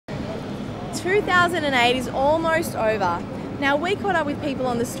2008 is almost over. Now, we caught up with people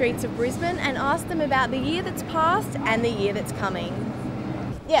on the streets of Brisbane and asked them about the year that's passed and the year that's coming.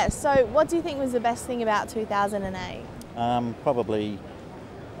 Yeah, so what do you think was the best thing about 2008? Probably,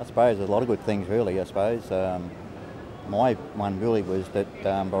 I suppose, there's a lot of good things really, I suppose. My one really was that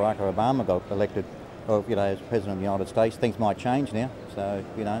Barack Obama got elected, as President of the United States. Things might change now, so,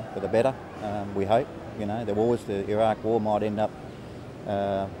 for the better, we hope. The Iraq War might end up,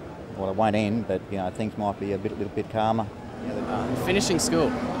 well, it won't end, but, things might be a little bit calmer. Finishing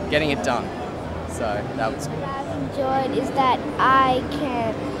school, getting it done. So that was good. What I've enjoyed is that I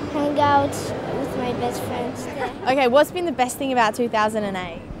can hang out with my best friends there. Okay, what's been the best thing about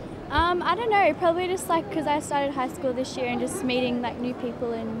 2008? I don't know, probably just because I started high school this year and just meeting new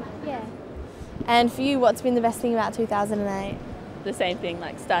people and yeah. And for you, what's been the best thing about 2008? The same thing,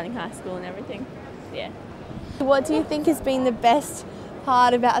 starting high school and everything. Yeah. What do you think has been the best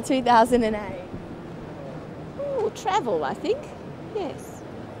part about 2008? Ooh, travel, I think. Yes.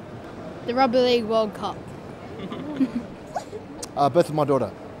 The Rugby League World Cup. Birth of my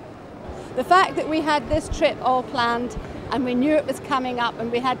daughter. The fact that we had this trip all planned and we knew it was coming up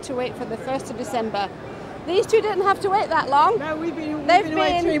and we had to wait for the 1st of December. These two didn't have to wait that long. No, we've been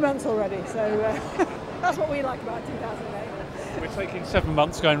away 3 months already, so that's what we like about 2008. We're taking 7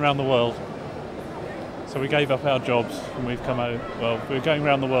 months going around the world. So we gave up our jobs and we've come out, well, we're going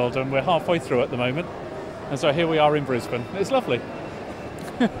around the world and we're halfway through at the moment. And so here we are in Brisbane. It's lovely.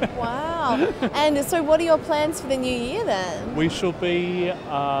 Wow. And so what are your plans for the new year then? We shall be,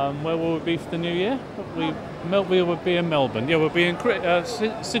 where will we be for the new year? We will be in Melbourne. Yeah, we'll be in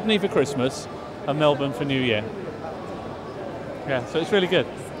Sydney for Christmas and Melbourne for New Year. Yeah, so it's really good.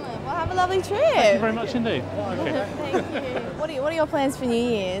 Excellent. Well, have a lovely trip. Thank you very much indeed. Okay. Thank you. What are your plans for New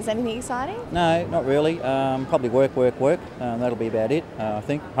Year's? Anything exciting? No, not really. Probably work. That'll be about it, I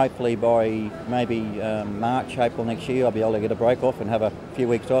think. Hopefully by maybe March, April next year, I'll be able to get a break off and have a few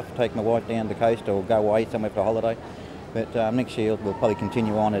weeks off, take my wife down the coast or go away somewhere for a holiday. But next year we'll probably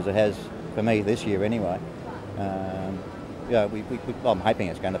continue on as it has for me this year anyway. I'm hoping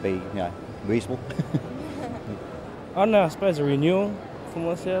it's going to be, reasonable. I don't know, I suppose a renewal for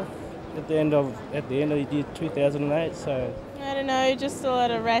myself at the end of the year 2008. So I don't know, just a lot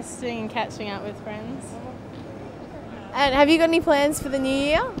of resting and catching up with friends. And have you got any plans for the new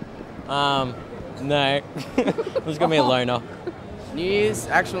year? No. I'm just gonna be a loner.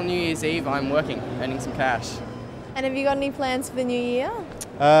 Actual New Year's Eve, I'm working, earning some cash. And have you got any plans for the new year?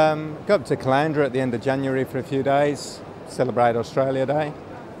 Go up to Caloundra at the end of January for a few days, celebrate Australia Day,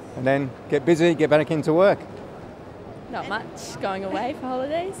 and then get busy, get back into work. Not much, going away for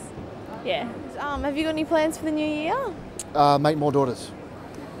holidays. Yeah. Have you got any plans for the new year? Make more daughters.